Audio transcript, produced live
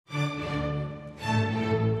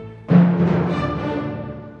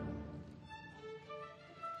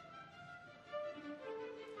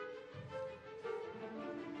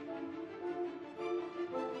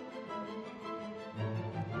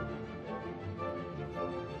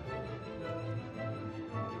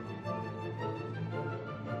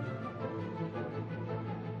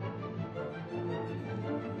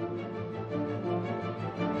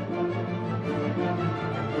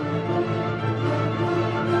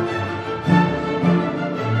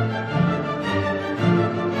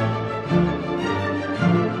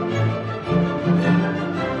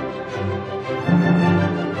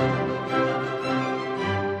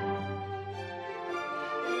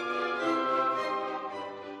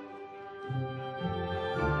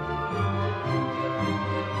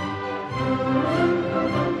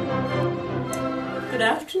Good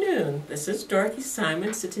afternoon. This is Dorothy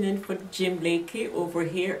Simon sitting in for Jim Lakey over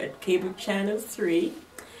here at Cable Channel 3.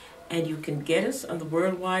 And you can get us on the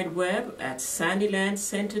World Wide Web at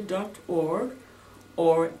sandylandcenter.org,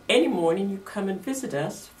 or any morning you come and visit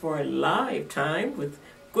us for a live time with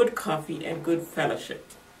good coffee and good fellowship.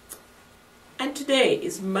 And today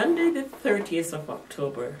is Monday the 30th of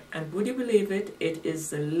October, and would you believe it, it is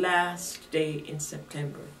the last day in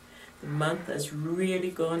September. The month has really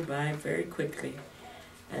gone by very quickly,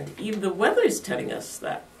 and even the weather is telling us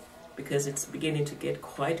that, because it's beginning to get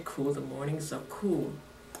quite cool. The mornings are cool.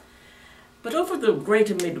 But over the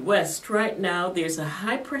greater Midwest right now, there's a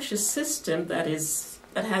high pressure system that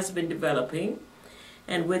has been developing,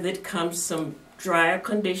 and with it comes some drier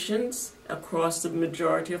conditions across the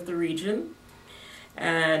majority of the region.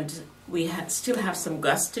 And we still have some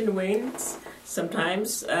gusting winds,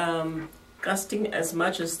 sometimes gusting as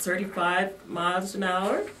much as 35 miles an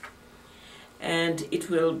hour. And it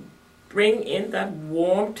will bring in that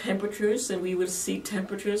warm temperatures, and we will see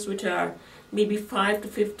temperatures which are maybe 5 to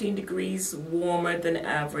 15 degrees warmer than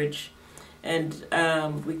average. And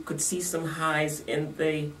we could see some highs in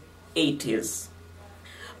the 80s.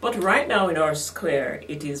 But right now in our square,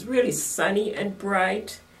 it is really sunny and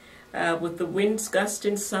bright, with the winds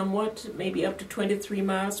gusting somewhat, maybe up to 23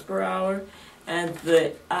 miles per hour, and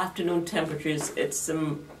the afternoon temperatures, it's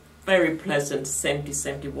some very pleasant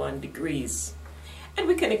 70-71 degrees. And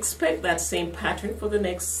we can expect that same pattern for the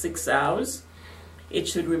next 6 hours. It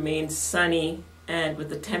should remain sunny, and with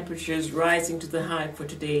the temperatures rising to the high for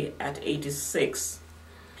today at 86,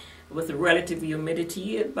 with the relative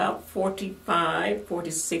humidity at about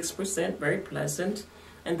 45-46%, very pleasant,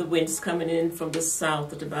 and the winds coming in from the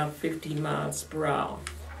south at about 15 miles per hour.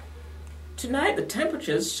 Tonight the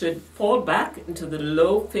temperatures should fall back into the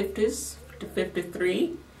low 50s to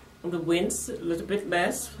 53, and the winds a little bit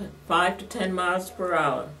less, 5 to 10 miles per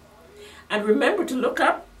hour. And remember to look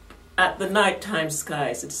up at the nighttime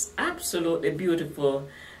skies. It's absolutely beautiful,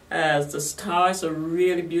 as the stars are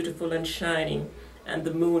really beautiful and shining, and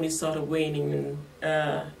the moon is sort of waning, and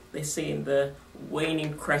they say in the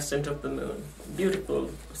waning crescent of the moon.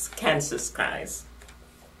 Beautiful Cancer skies.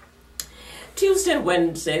 Tuesday and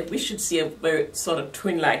Wednesday, we should see a very sort of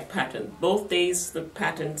twin-like pattern. Both days, the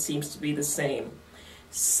pattern seems to be the same.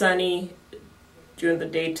 Sunny during the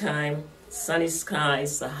daytime, sunny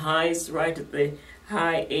skies, the highs right at the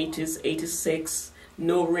high 80s, 86,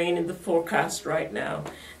 no rain in the forecast right now,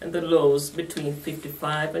 and the lows between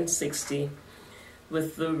 55 and 60,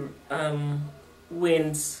 with the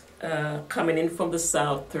winds coming in from the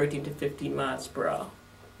south, 13 to 15 miles per hour.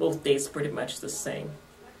 Both days pretty much the same.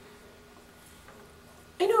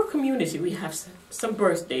 In our community, we have some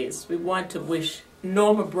birthdays. We want to wish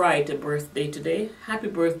Norma Bright a birthday today. Happy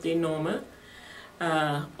birthday, Norma.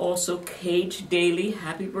 Also, Cage Daly,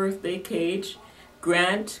 happy birthday, Cage.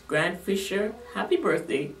 Grant Fisher, happy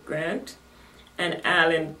birthday, Grant. And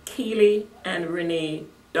Alan Keeley and Renee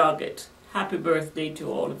Doggett, happy birthday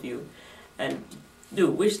to all of you. And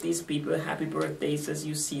do wish these people happy birthdays as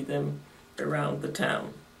you see them around the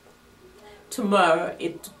town. Tomorrow,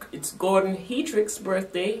 it's Gordon Heatrick's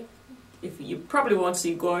birthday. If you probably won't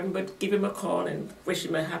see Gordon, but give him a call and wish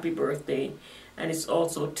him a happy birthday. And it's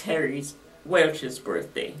also Terry Welch's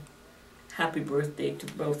birthday. Happy birthday to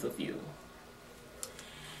both of you.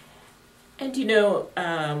 And you know,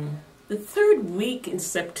 the third week in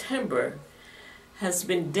September has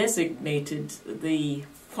been designated the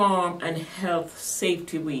Farm and Health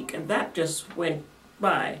Safety Week, and that just went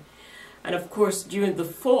by. And of course, during the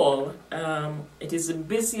fall, it is the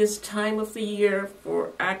busiest time of the year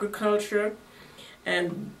for agriculture,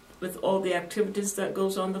 and with all the activities that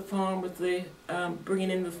goes on the farm, with the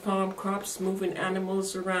bringing in the farm crops, moving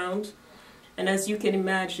animals around. And as you can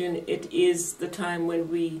imagine, it is the time when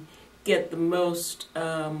we get the most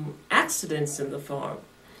accidents in the farm.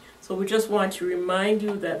 So we just want to remind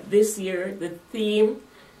you that this year the theme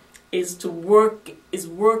is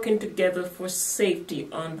working together for safety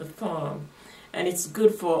on the farm. And it's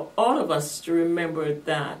good for all of us to remember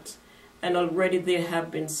that. And already there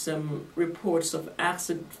have been some reports of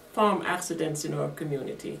farm accidents in our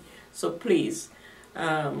community. So please,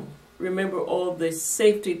 remember all the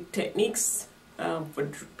safety techniques for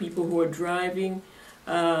people who are driving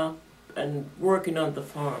and working on the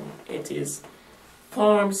farm. It is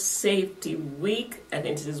Farm Safety Week, and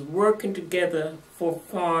it is working together for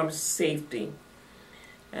farm safety.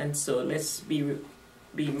 And so let's be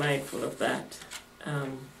mindful of that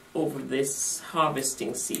over this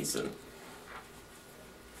harvesting season.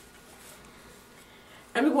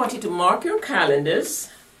 And we want you to mark your calendars.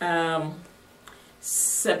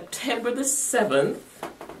 September the 7th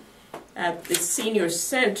At the senior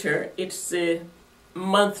center, it's a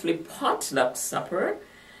monthly potluck supper,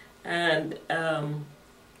 and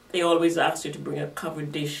they always ask you to bring a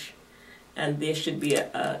covered dish, and there should be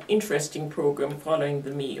an interesting program following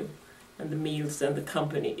the meal. And the meals and the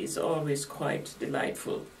company is always quite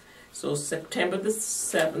delightful. So September the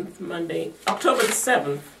 7th, Monday, October the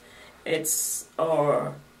 7th, it's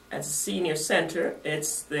at the senior center,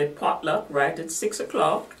 it's the potluck right at 6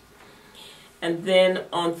 o'clock. And then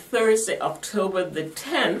on Thursday, October the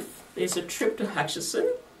 10th, there's a trip to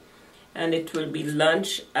Hutchinson, and it will be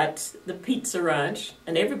lunch at the Pizza Ranch.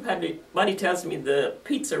 And everybody tells me the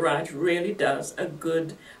Pizza Ranch really does a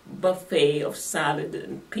good buffet of salad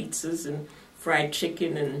and pizzas and fried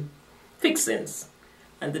chicken and fixins.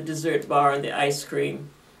 And the dessert bar and the ice cream,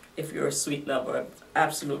 if you're a sweet lover,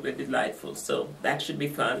 absolutely delightful. So that should be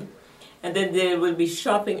fun. And then there will be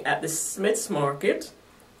shopping at the Smith's Market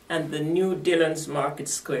and the new Dillon's Market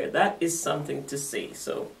Square. That is something to see.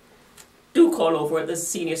 So do call over at the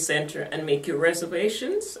Senior Center and make your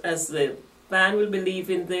reservations, as the van will be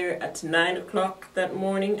leaving there at 9 o'clock that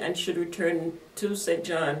morning and should return to St.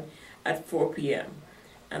 John at 4 p.m.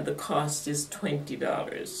 And the cost is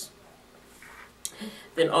 $20.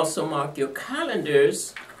 Then also mark your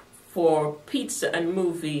calendars for pizza and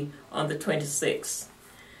movie on the 26th.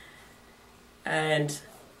 And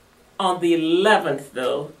on the 11th,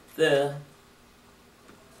 though, the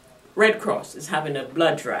Red Cross is having a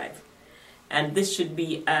blood drive. And this should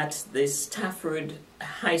be at the Stafford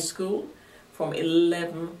High School from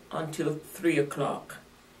 11 until 3 o'clock.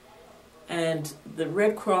 And the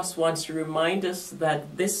Red Cross wants to remind us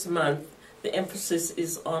that this month the emphasis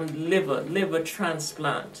is on liver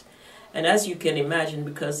transplant. And as you can imagine,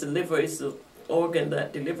 because the liver is the organ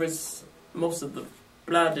that delivers most of the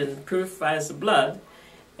blood and purifies the blood,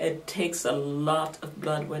 it takes a lot of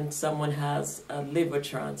blood when someone has a liver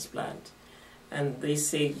transplant. And they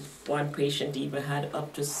say one patient even had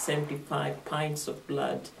up to 75 pints of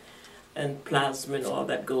blood and plasma and all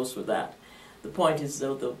that goes with that. The point is,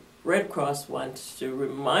 though, the Red Cross wants to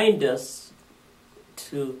remind us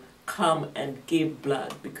to come and give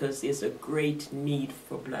blood because there's a great need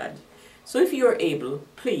for blood. So if you're able,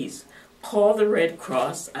 please call the Red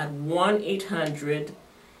Cross at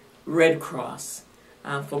 1-800-RED-CROSS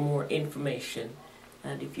for more information.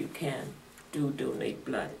 And if you can, do donate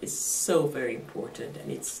blood. It's so very important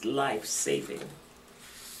and it's life-saving.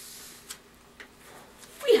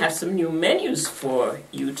 We have some new menus for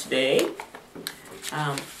you today.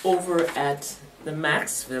 Over at the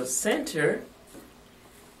Maxville Center,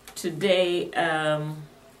 today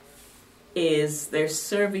they're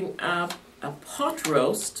serving up a pot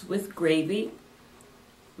roast with gravy,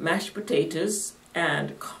 mashed potatoes,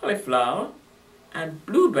 and cauliflower, and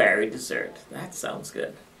blueberry dessert. That sounds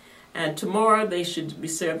good. And tomorrow they should be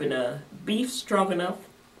serving a beef stroganoff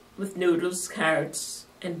with noodles, carrots,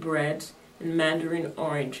 and bread, and mandarin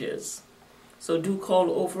oranges. So do call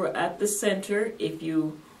over at the center if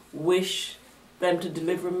you wish them to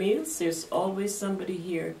deliver meals. There's always somebody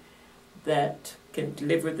here that can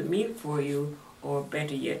deliver the meal for you, or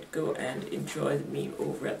better yet, go and enjoy the meal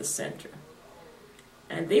over at the center.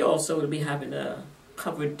 And they also will be having a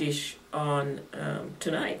covered dish on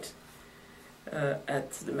tonight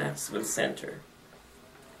at the Maxwell Center.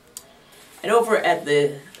 And over at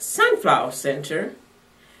the Sunflower Center,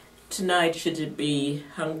 tonight should it be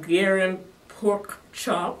Hungarian pork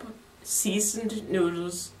chop, seasoned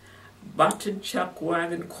noodles, buttered chuck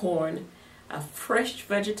wagon corn, a fresh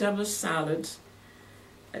vegetable salad,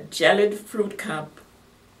 a jellied fruit cup,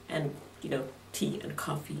 and tea and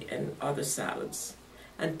coffee and other salads.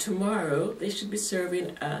 And tomorrow they should be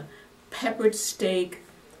serving a peppered steak,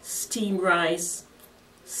 steamed rice,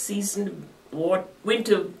 seasoned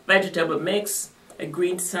winter vegetable mix, a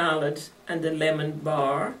green salad, and a lemon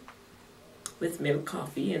bar with milk,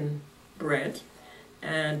 coffee, and bread.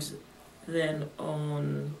 And then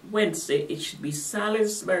on Wednesday it should be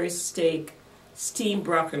Salisbury steak, steamed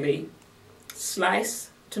broccoli, sliced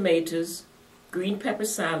tomatoes, green pepper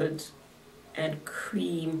salad, and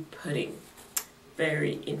cream pudding.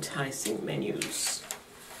 Very enticing menus,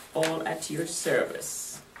 all at your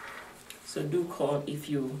service. So do call if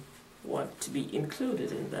you want to be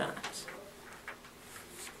included in that.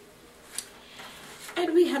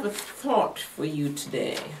 And we have a thought for you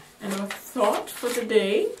today. And our thought for the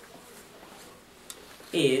day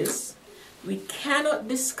is, we cannot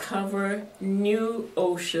discover new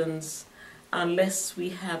oceans unless we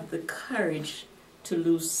have the courage to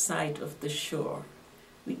lose sight of the shore.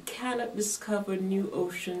 We cannot discover new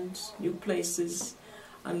oceans, new places,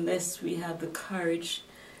 unless we have the courage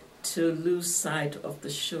to lose sight of the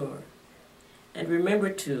shore. And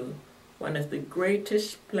remember too, one of the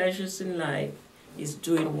greatest pleasures in life is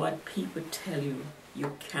doing what people tell you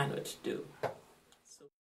you cannot do.